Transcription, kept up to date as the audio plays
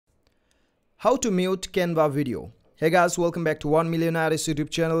How to mute Canva video. Hey guys, welcome back to 1 Million Artists YouTube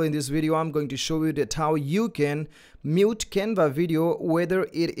channel. In this video I'm going to show you that how you can mute Canva video, whether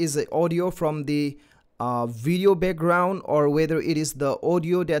it is the audio from the video background or whether it is the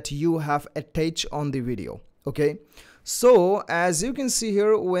audio that you have attached on the video. Okay, so as you can see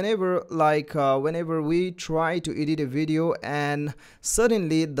here, whenever we try to edit a video and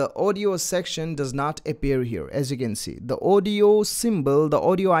suddenly the audio section does not appear here, as you can see the audio symbol, the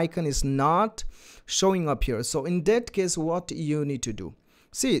audio icon is not showing up here. So in that case, what you need to do,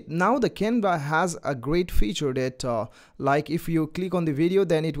 see, now the Canva has a great feature that like if you click on the video,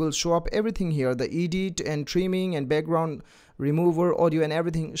 then it will show up everything here, the edit and trimming and background remover, audio and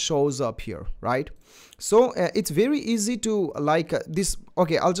everything shows up here, right? So it's very easy to this.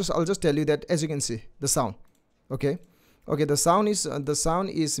 Okay, I'll just tell you that, as you can see the sound. Okay, the sound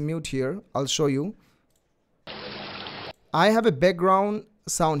is mute here. I'll show you. I have a background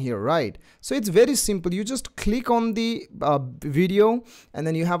sound here, right? So it's very simple. You just click on the video and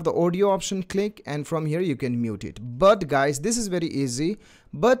then you have the audio option, click, and from here you can mute it. But guys, this is very easy.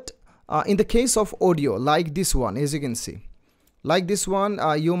 But in the case of audio like this one, as you can see, like this one,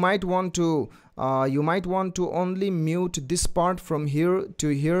 you might want to only mute this part from here to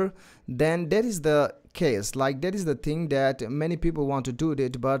here. Then that is the case, like that is the thing that many people want to do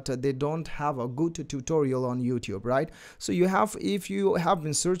it, but they don't have a good tutorial on YouTube, right? So you have, if you have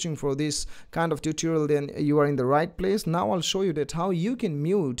been searching for this kind of tutorial, then you are in the right place. Now I'll show you that how you can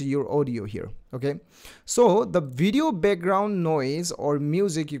mute your audio here. Okay, so the video background noise or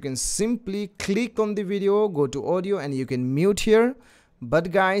music, you can simply click on the video, go to audio, and you can mute here.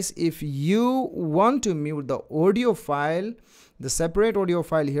 But guys, if you want to mute the audio file, the separate audio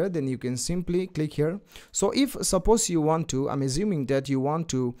file here, then you can simply click here. So if suppose you want to, I'm assuming that you want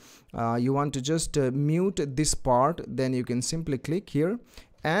to just mute this part, then you can simply click here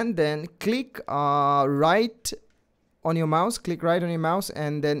and then click right on your mouse,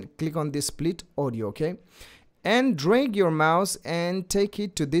 and then click on this split audio. Okay, and drag your mouse and take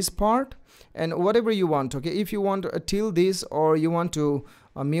it to this part and whatever you want. Okay, if you want till this or you want to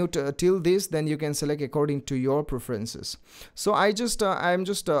mute till this, then you can select according to your preferences. So I'm just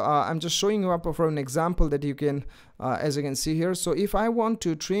showing you up for an example that you can as you can see here. So if I want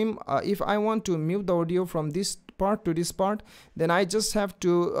to trim, if I want to mute the audio from this part to this part, then I just have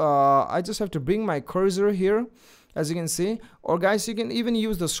to bring my cursor here, as you can see. Or guys, you can even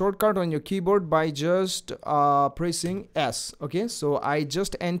use the shortcut on your keyboard by just pressing S. Okay, so I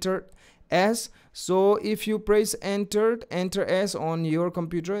just entered S. So if you press enter S on your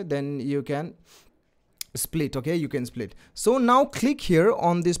computer, then you can split. Okay, you can split. So now click here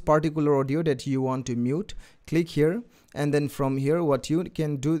on this particular audio that you want to mute, click here, and then from here what you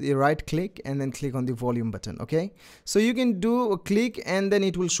can do, the right click and then click on the volume button. Okay, so you can do a click and then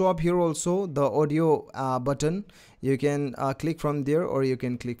it will show up here also the audio button. You can click from there or you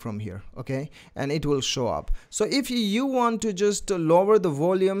can click from here. Okay, and it will show up. So if you want to just lower the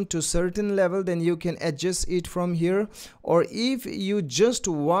volume to certain level, then you can adjust it from here. Or if you just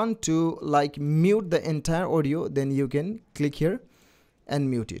want to like mute the entire audio, then you can click here and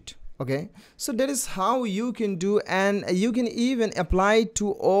mute it. Okay, so that is how you can do, and you can even apply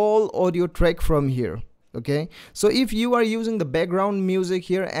to all audio track from here. Okay, so if you are using the background music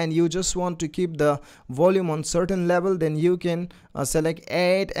here and you just want to keep the volume on certain level, then you can select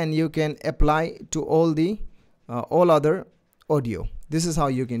add and you can apply to all the all other audio. This is how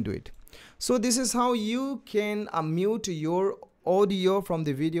you can do it. So this is how you can mute your audio from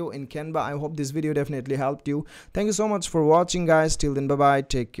the video in Canva. I hope this video definitely helped you. Thank you so much for watching, guys. Till then, bye bye,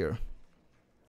 take care.